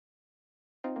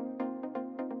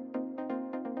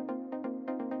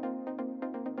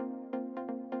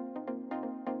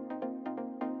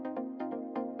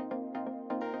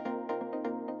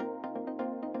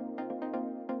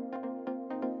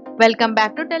Welcome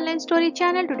back to Tell Line Story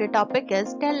channel. Today topic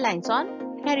is Tell Lines on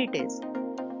Heritage.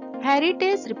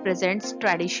 Heritage represents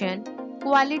tradition,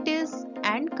 qualities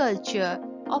and culture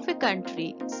of a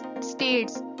country,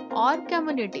 states or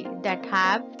community that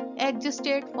have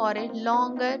existed for a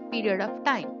longer period of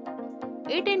time.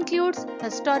 It includes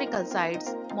historical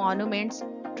sites, monuments,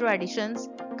 traditions,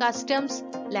 customs,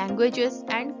 languages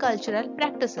and cultural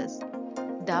practices.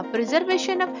 The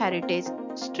preservation of heritage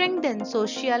strengthens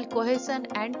social cohesion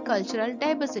and cultural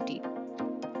diversity.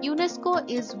 UNESCO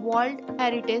is World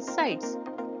Heritage Sites.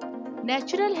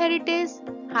 Natural heritage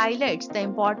highlights the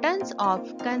importance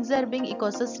of conserving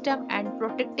ecosystem and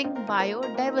protecting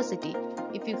biodiversity.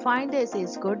 If you find this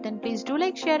is good, then please do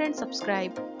like, share and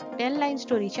subscribe 10 Line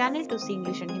Story channel to see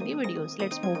English and Hindi videos.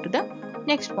 Let's move to the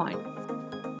next point.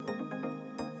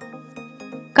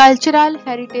 Cultural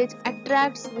heritage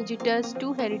attracts visitors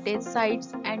to heritage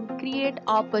sites and create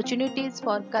opportunities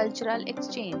for cultural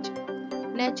exchange.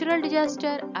 Natural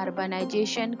disaster,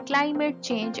 urbanization, climate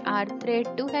change are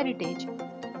threat to heritage.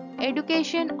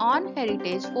 Education on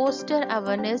heritage fosters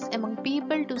awareness among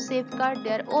people to safeguard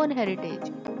their own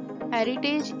heritage.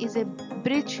 Heritage is a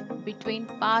bridge between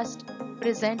past,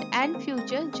 present and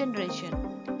future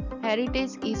generation.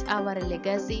 Heritage is our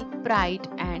legacy, pride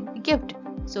and gift.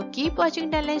 So keep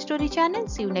watching Tell Line Story channel.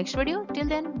 See you next video. Till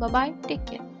then, bye bye. Take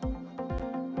care.